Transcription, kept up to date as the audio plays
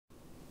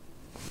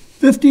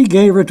50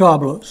 Gay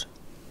Retablos.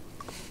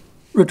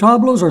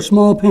 Retablos are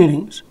small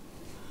paintings.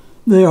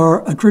 They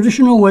are a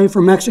traditional way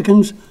for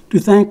Mexicans to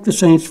thank the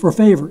saints for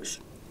favors.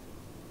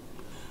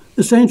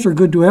 The saints are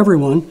good to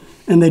everyone,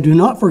 and they do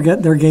not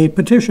forget their gay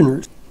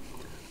petitioners.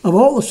 Of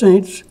all the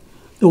saints,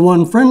 the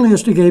one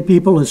friendliest to gay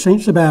people is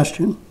Saint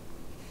Sebastian.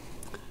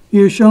 He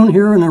is shown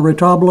here in a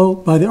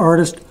retablo by the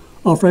artist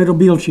Alfredo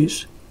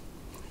Vilches.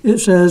 It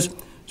says,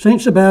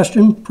 "Saint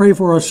Sebastian, pray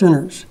for us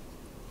sinners."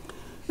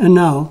 And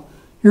now,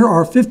 here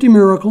are 50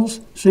 miracles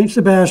Saint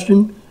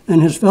Sebastian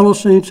and his fellow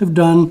saints have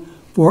done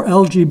for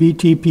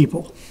LGBT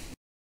people.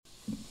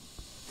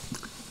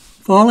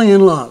 Falling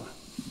in love.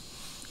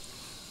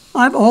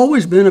 I've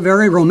always been a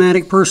very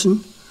romantic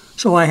person,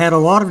 so I had a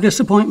lot of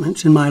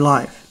disappointments in my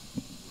life.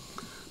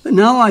 But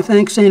now I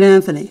thank St.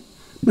 Anthony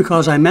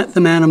because I met the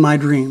man of my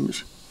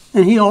dreams,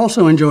 and he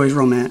also enjoys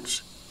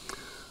romance.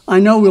 I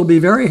know we'll be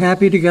very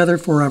happy together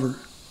forever.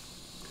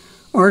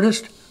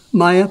 Artist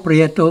Maya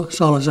Prieto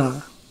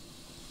Salazar.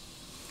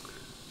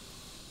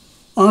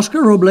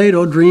 Oscar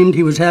Robledo dreamed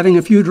he was having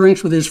a few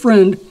drinks with his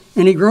friend,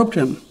 and he groped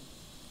him.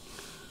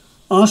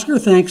 Oscar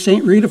thanks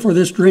St. Rita for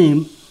this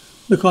dream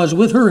because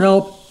with her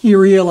help, he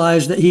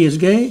realized that he is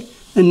gay,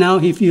 and now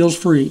he feels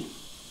free.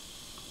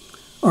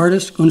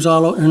 Artist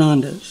Gonzalo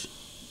Hernandez.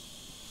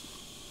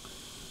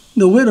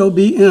 The widow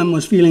B.M.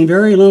 was feeling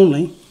very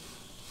lonely,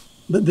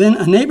 but then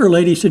a neighbor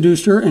lady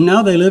seduced her, and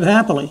now they live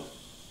happily.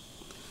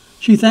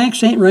 She thanks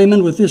St.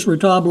 Raymond with this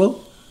retablo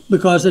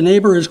because the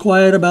neighbor is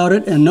quiet about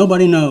it and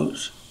nobody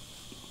knows.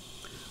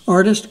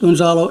 Artist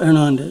Gonzalo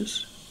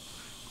Hernandez.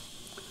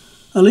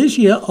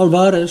 Alicia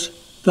Alvarez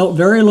felt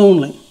very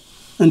lonely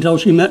until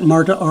she met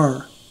Marta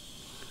R.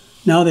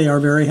 Now they are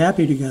very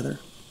happy together.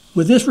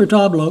 With this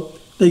retablo,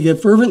 they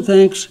give fervent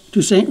thanks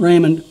to St.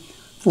 Raymond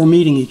for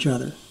meeting each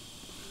other.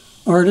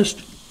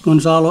 Artist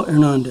Gonzalo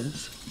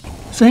Hernandez.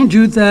 St.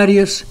 Jude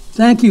Thaddeus,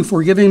 thank you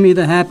for giving me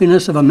the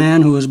happiness of a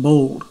man who is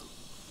bold.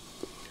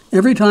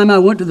 Every time I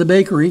went to the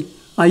bakery,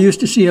 I used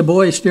to see a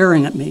boy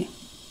staring at me.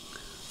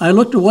 I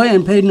looked away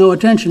and paid no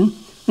attention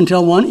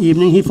until one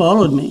evening he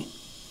followed me.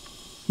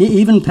 He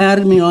even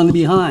patted me on the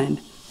behind,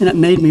 and it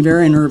made me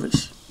very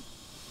nervous.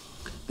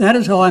 That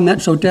is how I met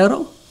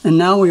Sotero, and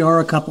now we are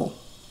a couple.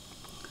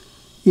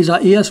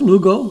 Isaías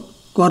Lugo,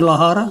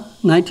 Guadalajara,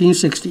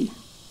 1960.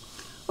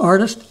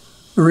 Artist,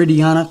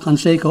 Viridiana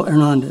Canseco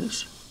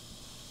Hernandez.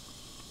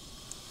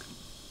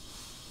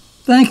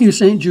 Thank you,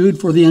 St. Jude,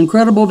 for the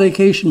incredible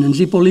vacation in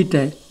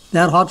Zipolite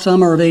that hot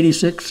summer of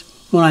 '86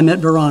 when I met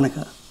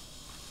Veronica.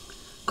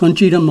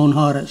 Conchita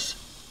Monjares.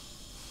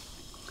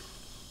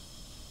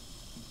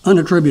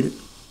 Unattributed.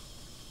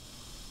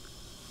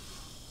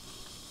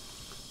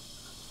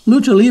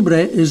 Lucha Libre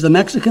is the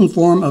Mexican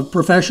form of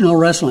professional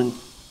wrestling.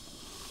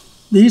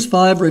 These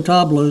 5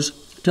 retablos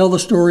tell the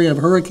story of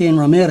Hurricane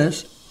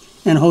Ramirez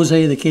and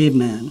Jose the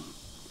Caveman.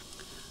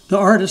 The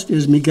artist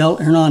is Miguel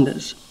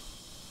Hernandez.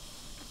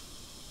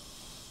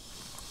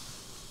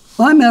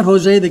 I met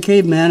Jose the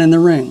Caveman in the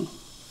ring.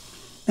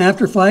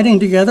 After fighting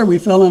together, we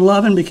fell in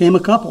love and became a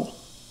couple.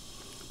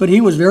 But he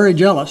was very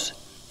jealous,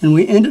 and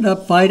we ended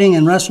up fighting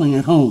and wrestling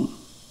at home.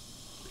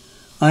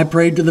 I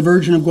prayed to the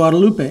Virgin of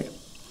Guadalupe.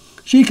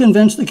 She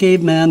convinced the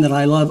caveman that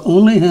I love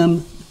only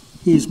him.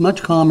 He's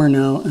much calmer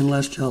now and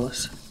less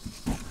jealous.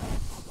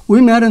 We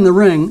met in the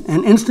ring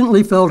and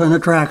instantly felt an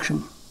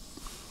attraction.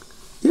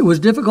 It was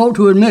difficult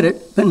to admit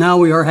it, but now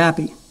we are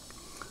happy.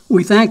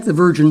 We thank the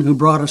Virgin who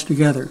brought us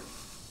together.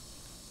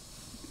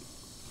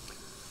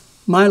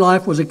 My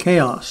life was a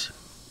chaos.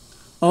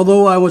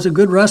 Although I was a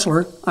good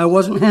wrestler, I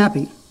wasn't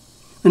happy,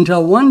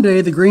 until one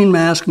day the green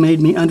mask made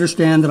me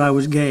understand that I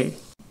was gay.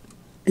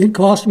 It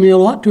cost me a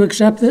lot to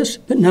accept this,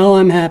 but now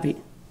I'm happy.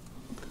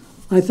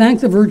 I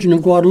thank the Virgin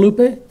of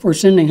Guadalupe for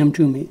sending him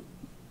to me.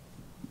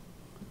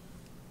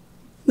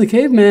 The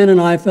caveman and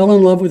I fell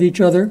in love with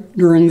each other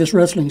during this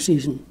wrestling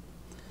season.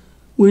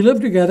 We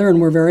lived together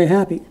and were very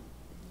happy.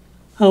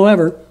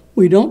 However,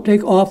 we don't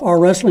take off our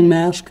wrestling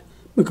mask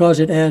because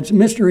it adds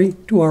mystery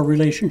to our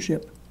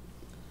relationship.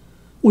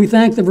 We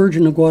thank the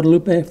Virgin of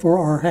Guadalupe for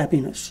our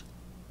happiness.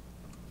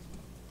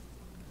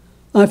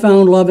 I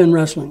found love in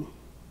wrestling.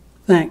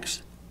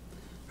 Thanks.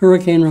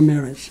 Hurricane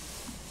Ramirez.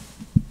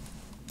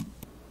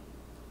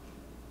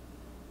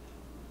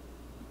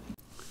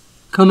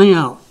 Coming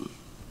out.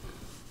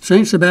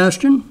 Saint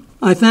Sebastian,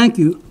 I thank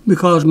you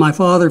because my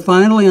father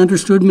finally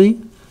understood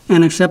me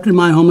and accepted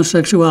my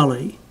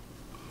homosexuality.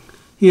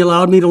 He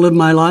allowed me to live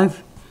my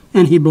life,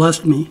 and he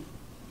blessed me.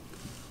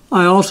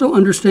 I also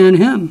understand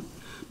him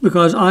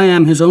because I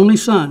am his only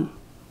son.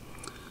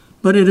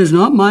 But it is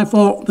not my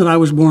fault that I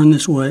was born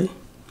this way.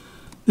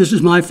 This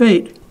is my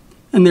fate,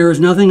 and there is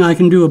nothing I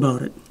can do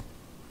about it.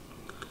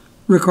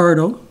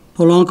 Ricardo,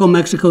 Polanco,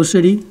 Mexico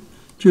City,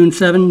 June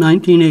 7,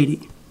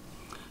 1980.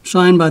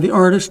 Signed by the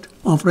artist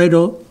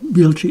Alfredo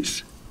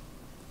Vilches.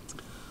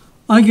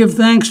 I give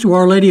thanks to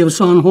Our Lady of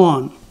San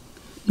Juan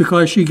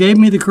because she gave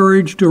me the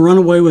courage to run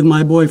away with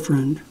my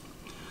boyfriend.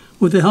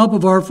 With the help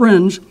of our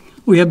friends,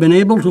 we have been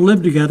able to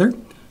live together,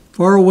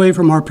 far away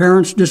from our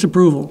parents'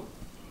 disapproval.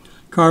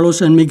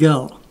 Carlos and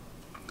Miguel.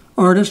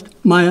 Artist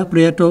Maya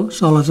Prieto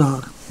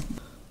Salazar.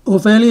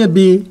 Ophelia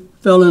B.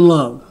 fell in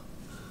love.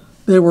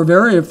 They were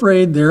very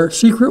afraid their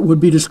secret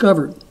would be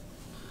discovered.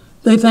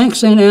 They thanked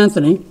St.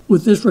 Anthony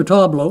with this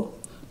retablo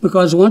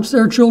because once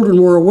their children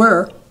were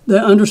aware, they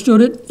understood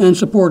it and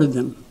supported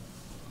them.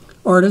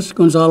 Artist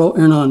Gonzalo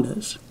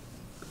Hernandez.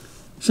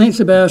 St.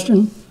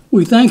 Sebastian,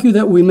 we thank you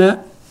that we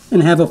met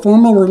and have a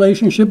formal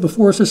relationship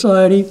before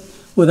society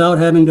without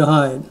having to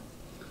hide,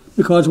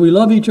 because we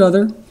love each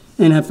other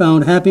and have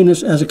found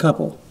happiness as a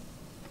couple.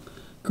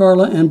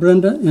 Carla and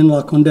Brenda in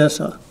La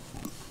Condesa.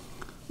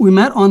 We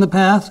met on the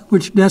path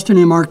which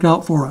destiny marked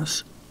out for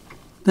us.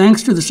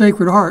 Thanks to the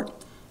Sacred Heart,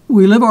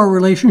 we live our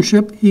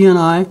relationship, he and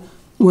I,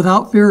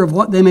 without fear of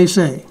what they may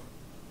say.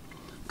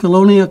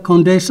 Colonia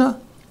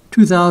Condesa,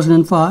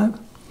 2005,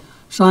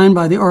 signed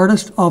by the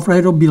artist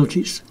Alfredo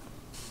Vilches.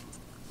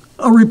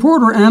 A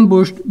reporter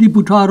ambushed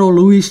Diputado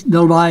Luis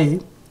del Valle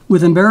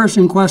with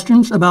embarrassing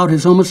questions about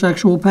his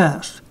homosexual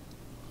past.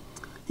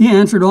 He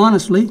answered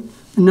honestly,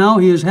 and now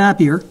he is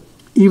happier,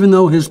 even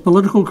though his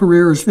political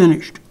career is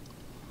finished.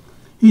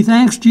 He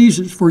thanks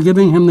Jesus for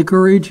giving him the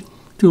courage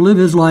to live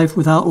his life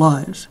without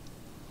lies.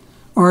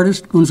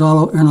 Artist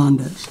Gonzalo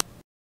Hernandez.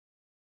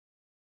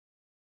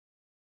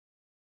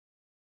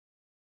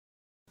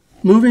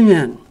 Moving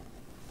in.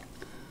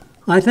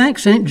 I thank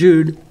St.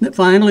 Jude that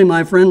finally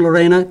my friend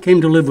Lorena came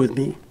to live with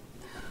me.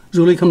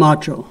 Zuli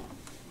Camacho.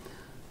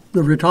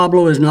 The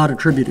retablo is not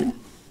attributed.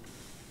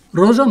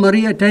 Rosa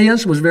Maria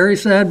Tejas was very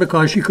sad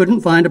because she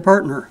couldn't find a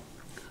partner.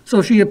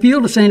 So she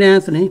appealed to St.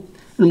 Anthony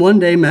and one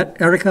day met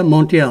Erica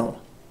Montiel.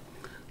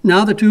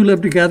 Now the two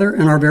live together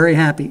and are very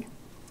happy.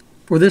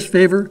 For this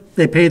favor,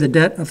 they pay the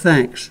debt of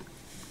thanks.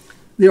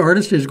 The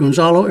artist is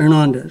Gonzalo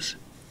Hernandez.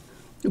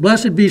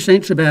 Blessed be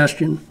St.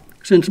 Sebastian,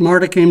 since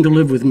Marta came to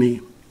live with me.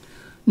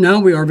 Now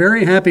we are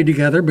very happy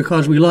together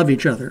because we love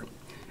each other.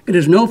 It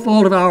is no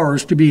fault of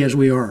ours to be as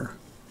we are.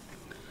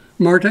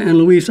 Marta and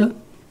Luisa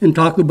in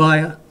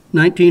Tacubaya,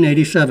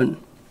 1987.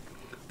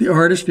 The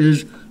artist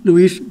is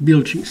Luis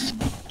Vilches.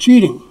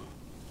 Cheating.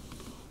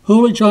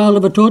 Holy Child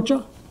of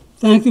Atocha,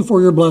 thank you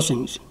for your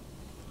blessings.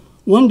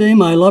 One day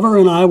my lover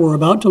and I were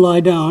about to lie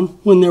down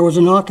when there was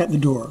a knock at the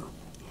door.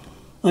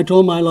 I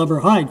told my lover,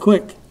 hide,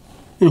 quick.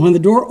 And when the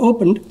door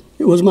opened,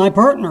 it was my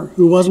partner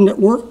who wasn't at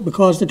work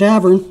because the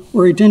tavern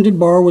where he tended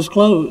bar was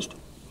closed.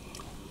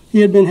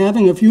 He had been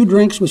having a few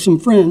drinks with some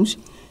friends,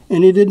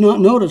 and he did not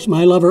notice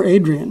my lover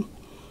Adrian.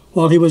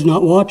 While he was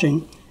not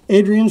watching,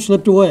 Adrian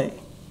slipped away.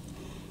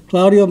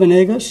 Claudio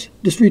Venegas,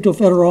 Distrito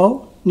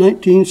Federal,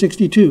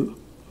 1962.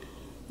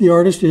 The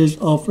artist is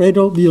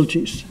Alfredo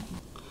Vilches.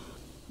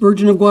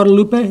 Virgin of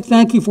Guadalupe,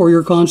 thank you for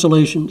your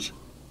consolations.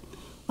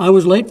 I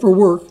was late for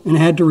work and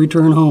had to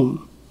return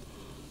home.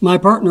 My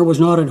partner was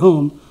not at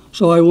home,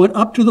 so I went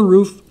up to the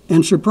roof,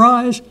 and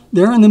surprise,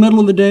 there in the middle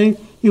of the day,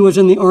 he was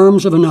in the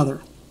arms of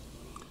another.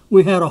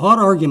 We had a hot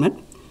argument,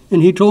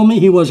 and he told me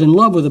he was in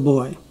love with a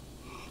boy.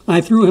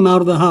 I threw him out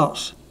of the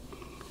house.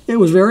 It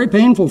was very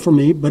painful for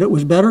me, but it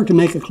was better to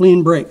make a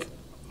clean break.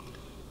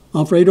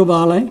 Alfredo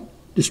Valle,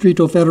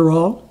 Distrito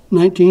Federal,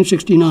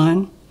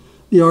 1969.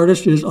 The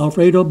artist is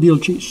Alfredo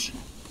Vilches.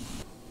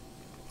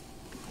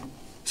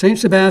 St.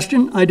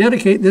 Sebastian, I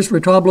dedicate this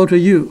retablo to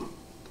you.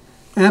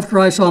 After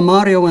I saw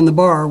Mario in the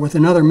bar with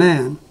another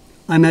man,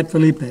 I met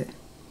Felipe.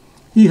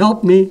 He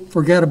helped me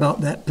forget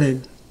about that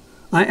pig.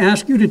 I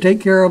ask you to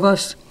take care of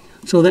us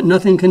so that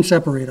nothing can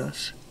separate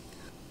us.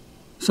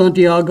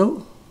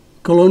 Santiago,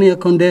 Colonia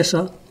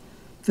Condesa,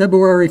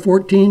 February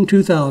 14,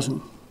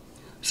 2000.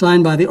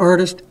 Signed by the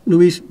artist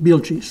Luis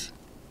Vilches.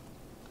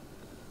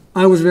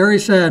 I was very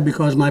sad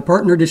because my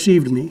partner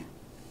deceived me.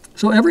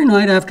 So every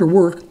night after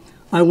work,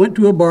 I went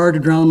to a bar to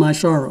drown my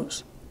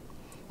sorrows.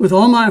 With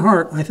all my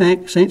heart, I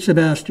thank St.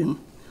 Sebastian,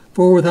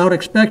 for without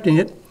expecting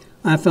it,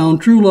 I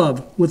found true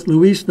love with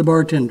Luis the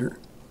bartender.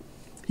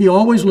 He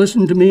always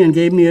listened to me and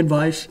gave me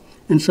advice,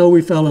 and so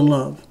we fell in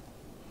love.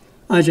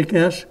 Isaac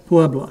S.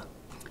 Puebla.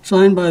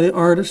 Signed by the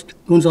artist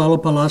Gonzalo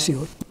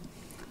Palacios.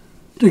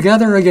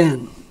 Together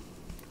again.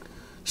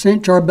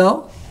 St.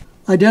 Charbel,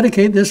 I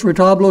dedicate this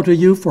retablo to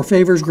you for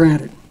favors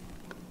granted.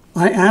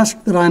 I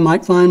asked that I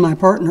might find my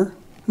partner,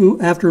 who,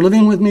 after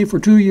living with me for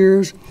 2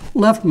 years,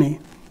 left me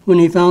when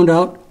he found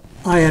out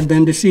I had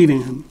been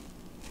deceiving him.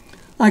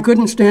 I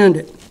couldn't stand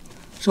it,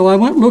 so I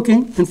went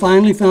looking and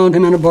finally found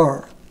him in a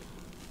bar.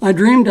 I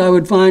dreamed I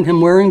would find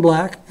him wearing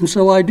black, and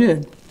so I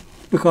did,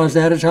 because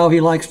that is how he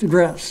likes to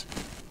dress.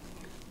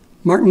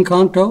 Martin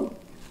Canto,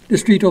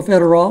 Distrito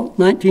Federal,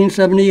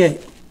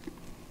 1978.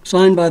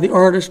 Signed by the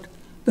artist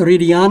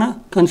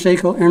Viridiana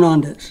Canseco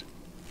Hernandez.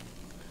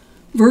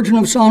 Virgin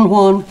of San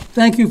Juan,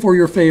 thank you for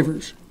your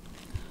favors.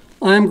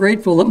 I am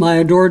grateful that my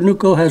adored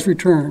Nuco has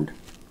returned.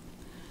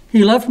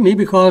 He left me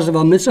because of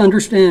a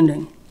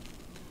misunderstanding.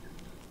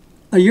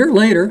 A year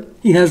later,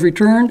 he has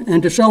returned,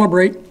 and to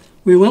celebrate,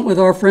 we went with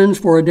our friends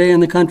for a day in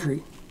the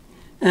country.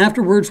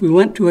 Afterwards, we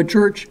went to a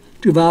church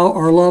to vow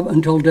our love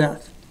until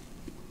death.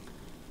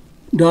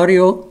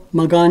 Dario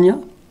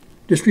Magana,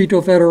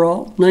 Distrito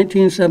Federal,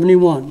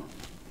 1971.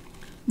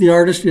 The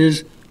artist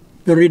is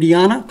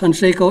Viridiana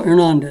Canseco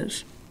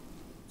Hernandez.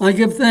 I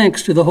give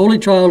thanks to the Holy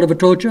Child of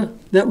Atocha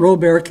that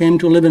Robert came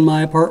to live in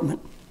my apartment,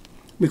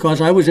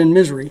 because I was in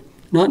misery,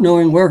 not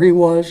knowing where he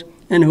was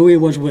and who he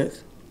was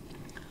with.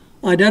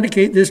 I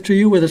dedicate this to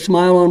you with a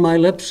smile on my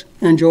lips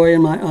and joy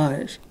in my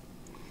eyes.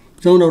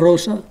 Zona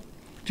Rosa,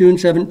 June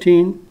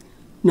 17,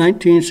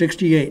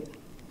 1968.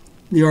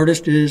 The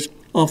artist is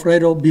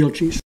Alfredo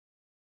Vilches.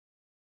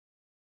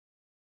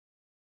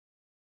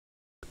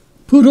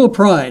 Puto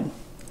Pride,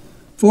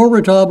 4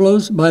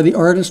 retablos by the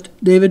artist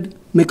David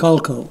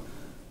Michalko.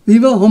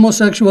 Viva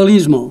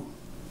homosexualismo.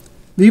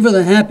 Viva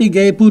the happy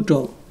gay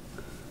puto.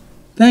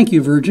 Thank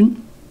you,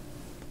 Virgin.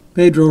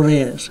 Pedro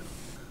Reyes.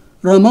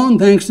 Ramon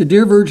thanks the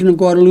dear Virgin of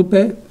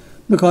Guadalupe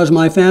because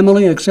my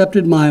family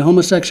accepted my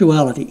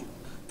homosexuality.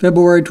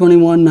 February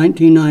 21,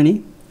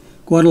 1990,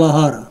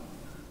 Guadalajara.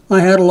 I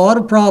had a lot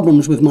of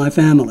problems with my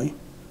family,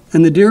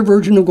 and the dear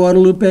Virgin of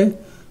Guadalupe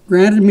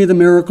granted me the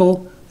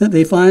miracle that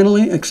they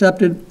finally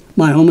accepted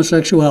my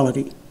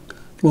homosexuality.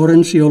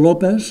 Florencio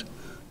Lopez,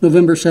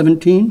 November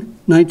 17,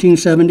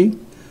 1970,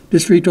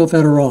 Distrito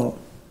Federal.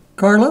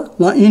 Carla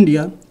La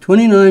India,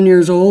 29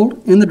 years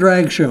old, in the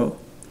drag show.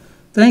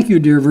 Thank you,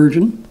 dear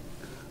Virgin.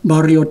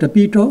 Barrio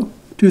Tepito,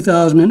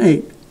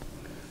 2008.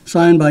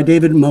 Signed by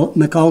David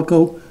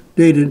Michalko,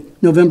 dated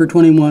November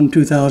 21,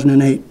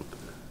 2008.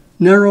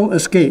 Narrow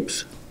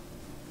Escapes.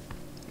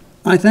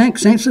 I thank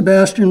St.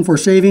 Sebastian for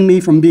saving me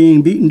from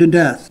being beaten to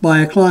death by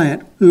a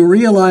client who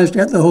realized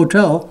at the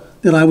hotel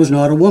that I was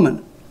not a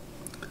woman.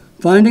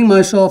 Finding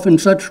myself in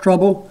such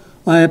trouble,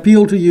 I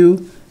appeal to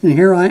you, and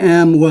here I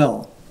am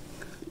well.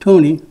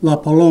 Tony La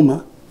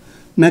Paloma,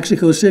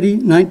 Mexico City,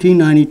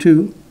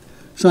 1992,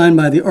 signed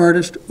by the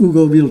artist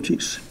Hugo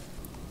Vilches.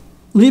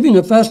 Leaving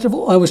a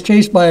festival, I was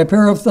chased by a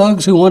pair of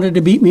thugs who wanted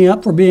to beat me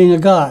up for being a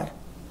guy,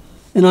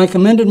 and I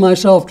commended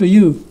myself to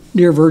you,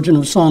 dear Virgin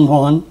of San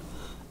Juan,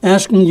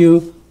 asking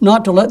you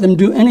not to let them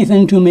do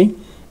anything to me,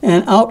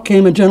 and out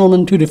came a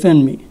gentleman to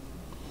defend me.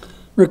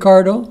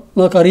 Ricardo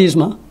La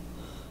Carisma,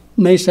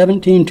 May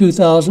 17,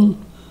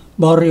 2000,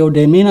 Barrio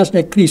de Minas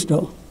de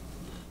Cristo,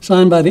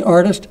 signed by the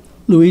artist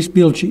Luis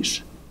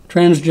Vilches,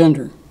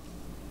 transgender.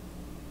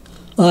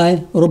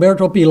 I,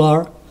 Roberto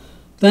Pilar,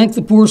 thank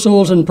the poor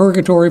souls in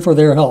purgatory for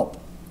their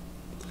help.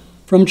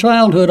 From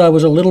childhood, I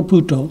was a little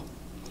puto.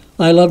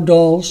 I loved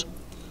dolls.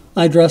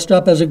 I dressed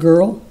up as a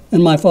girl,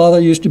 and my father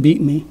used to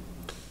beat me.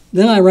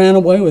 Then I ran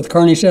away with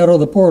Carnicero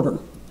the porter.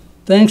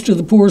 Thanks to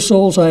the poor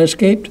souls, I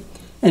escaped,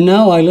 and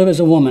now I live as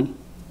a woman.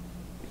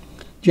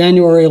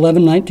 January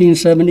 11,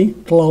 1970,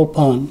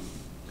 Tlalpan.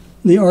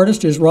 The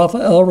artist is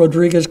Rafael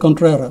Rodriguez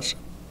Contreras.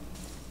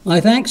 I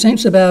thank St.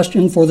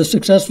 Sebastian for the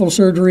successful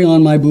surgery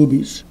on my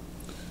boobies.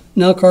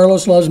 Now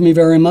Carlos loves me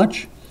very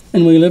much,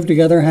 and we live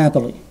together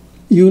happily.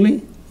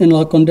 Yuli in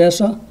La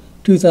Condesa,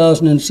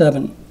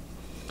 2007.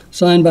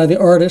 Signed by the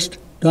artist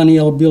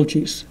Daniel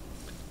Vilches.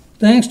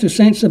 Thanks to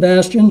St.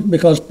 Sebastian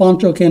because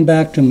Pancho came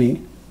back to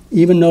me,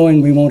 even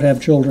knowing we won't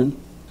have children.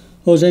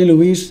 Jose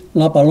Luis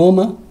La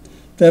Paloma,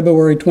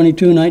 February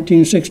 22,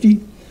 1960,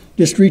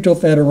 Distrito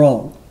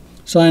Federal.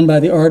 Signed by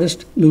the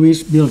artist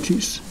Luis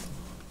Vilches.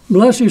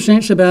 Bless you,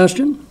 St.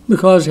 Sebastian,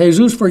 because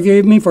Jesus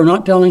forgave me for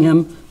not telling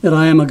him that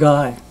I am a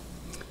guy.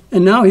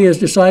 And now he has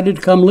decided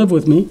to come live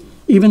with me,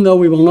 even though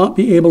we will not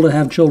be able to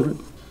have children.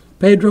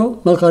 Pedro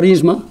La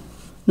Carisma,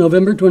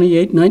 November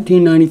 28,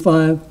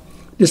 1995,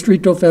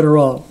 Distrito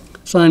Federal.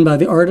 Signed by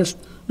the artist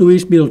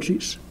Luis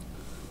Vilches.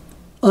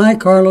 I,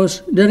 Carlos,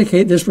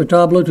 dedicate this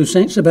retablo to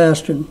St.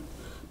 Sebastian,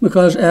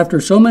 because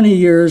after so many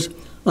years,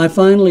 I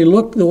finally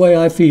look the way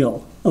I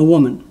feel, a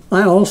woman.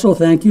 I also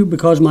thank you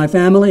because my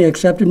family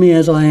accepted me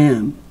as I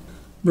am.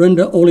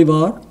 Brenda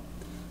Olivar,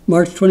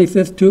 March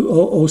 25,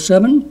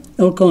 2007,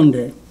 El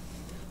Conde.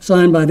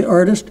 Signed by the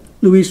artist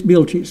Luis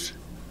Vilches.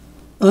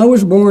 I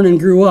was born and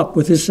grew up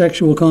with this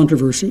sexual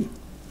controversy,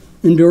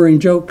 enduring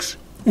jokes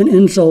and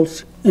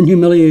insults and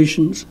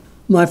humiliations.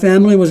 My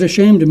family was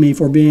ashamed of me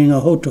for being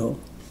a hoto.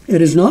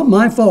 It is not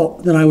my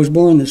fault that I was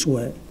born this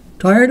way.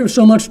 Tired of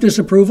so much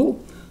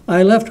disapproval,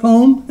 I left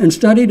home and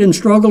studied and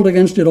struggled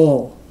against it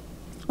all.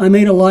 I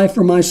made a life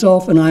for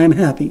myself, and I am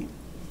happy.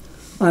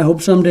 I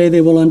hope someday they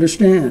will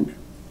understand.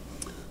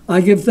 I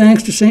give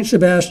thanks to St.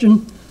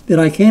 Sebastian that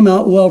I came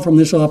out well from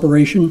this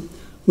operation,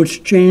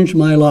 which changed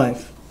my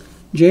life.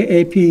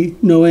 J.A.P.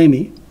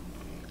 Noemi,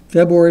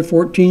 February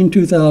 14,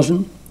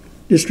 2000,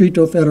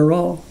 Distrito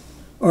Federal.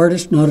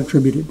 Artist not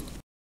attributed.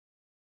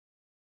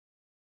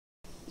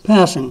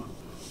 Passing.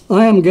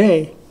 I am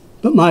gay,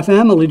 but my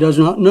family does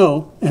not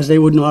know, as they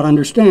would not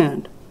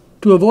understand.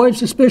 To avoid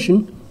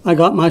suspicion, I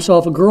got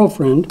myself a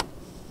girlfriend,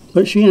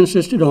 but she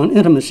insisted on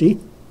intimacy.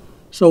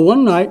 So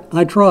one night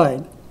I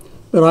tried,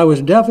 but I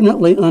was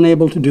definitely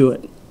unable to do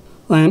it.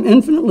 I am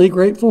infinitely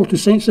grateful to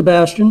St.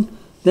 Sebastian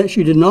that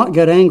she did not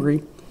get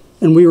angry,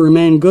 and we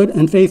remain good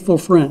and faithful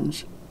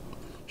friends.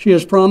 She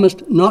has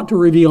promised not to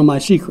reveal my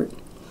secret.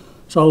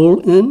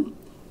 Saul N.,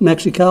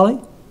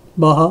 Mexicali,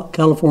 Baja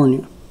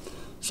California.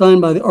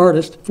 Signed by the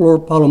artist Flor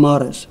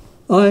Palomares.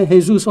 I,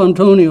 Jesus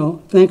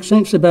Antonio, thank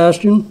St.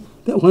 Sebastian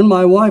that when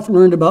my wife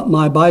learned about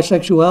my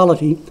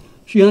bisexuality,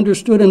 she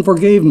understood and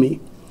forgave me,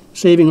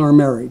 saving our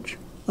marriage.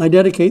 I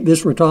dedicate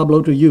this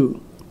retablo to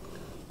you.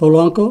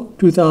 Polanco,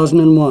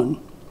 2001.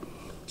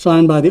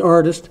 Signed by the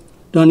artist,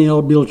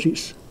 Daniel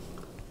Bilchis.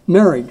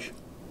 Marriage.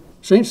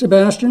 St.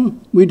 Sebastian,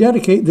 we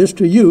dedicate this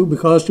to you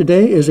because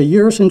today is a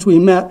year since we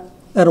met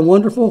at a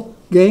wonderful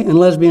gay and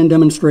lesbian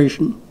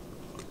demonstration.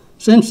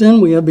 Since then,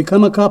 we have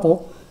become a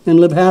couple and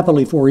live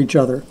happily for each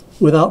other,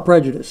 without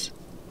prejudice.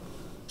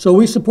 So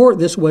we support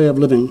this way of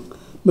living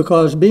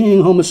because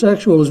being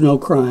homosexual is no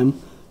crime.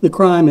 The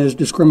crime is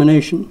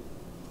discrimination.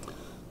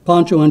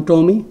 Pancho and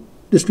Tommy,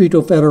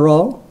 Distrito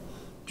Federal,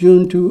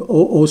 June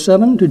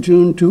 2007 to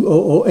June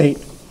 2008.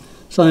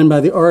 Signed by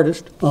the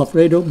artist,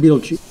 Alfredo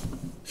Bilci.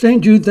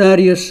 St. Jude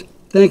Thaddeus,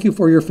 thank you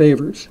for your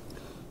favors.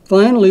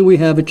 Finally, we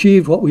have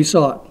achieved what we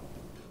sought.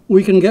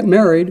 We can get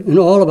married, and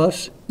all of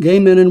us, gay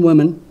men and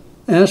women,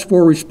 ask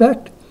for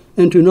respect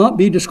and to not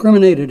be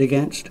discriminated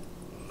against.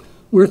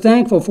 We're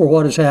thankful for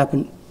what has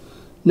happened.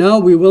 Now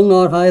we will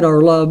not hide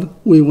our love,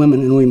 we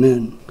women and we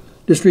men.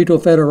 Distrito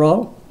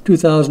Federal,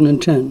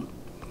 2010.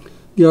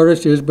 The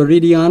artist is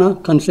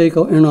Viridiana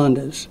Canseco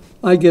Hernandez.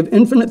 I give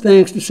infinite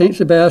thanks to St.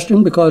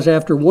 Sebastian because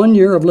after 1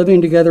 year of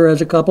living together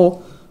as a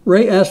couple,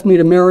 Ray asked me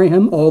to marry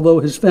him, although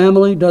his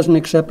family doesn't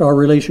accept our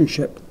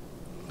relationship.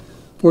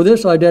 For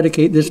this, I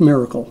dedicate this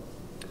miracle.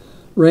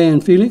 Ray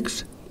and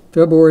Felix,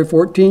 February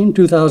 14,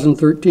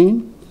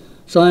 2013,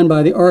 signed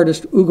by the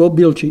artist Hugo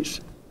Bilchis.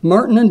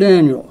 Martin and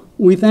Daniel,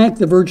 we thank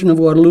the Virgin of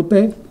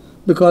Guadalupe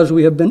because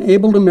we have been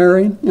able to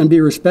marry and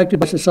be respected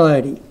by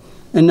society,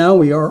 and now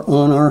we are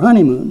on our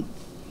honeymoon.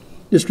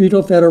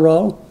 Distrito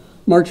Federal,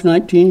 March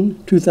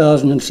 19,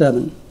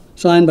 2007,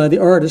 signed by the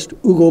artist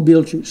Hugo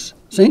Bilchis.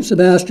 St.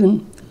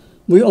 Sebastian,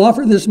 we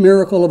offer this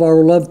miracle of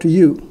our love to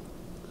you.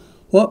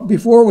 What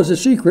before was a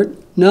secret,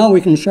 now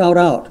we can shout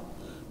out,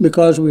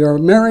 because we are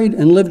married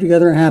and live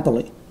together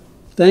happily,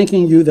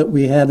 thanking you that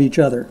we have each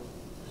other.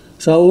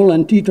 Saul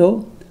and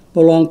Tito,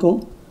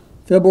 Polanco,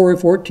 February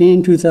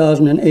 14,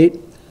 2008,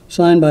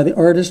 signed by the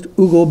artist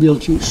Hugo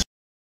Bilchis.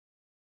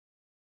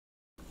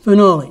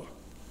 Finale.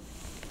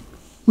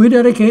 We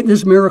dedicate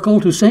this miracle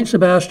to St.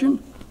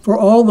 Sebastian for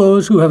all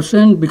those who have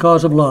sinned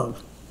because of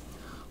love.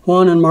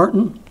 Juan and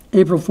Martin,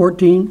 April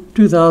 14,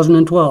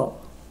 2012.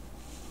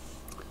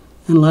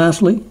 And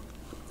lastly,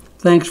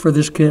 thanks for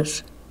this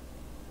kiss.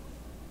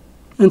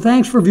 And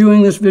thanks for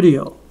viewing this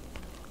video.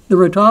 The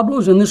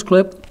retablos in this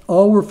clip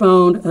all were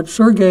found at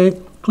Sergei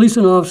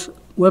Klisanov's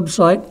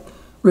website,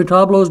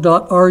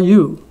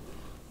 retablos.ru,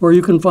 where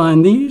you can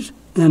find these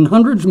and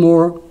hundreds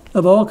more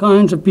of all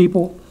kinds of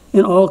people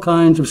in all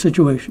kinds of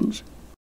situations.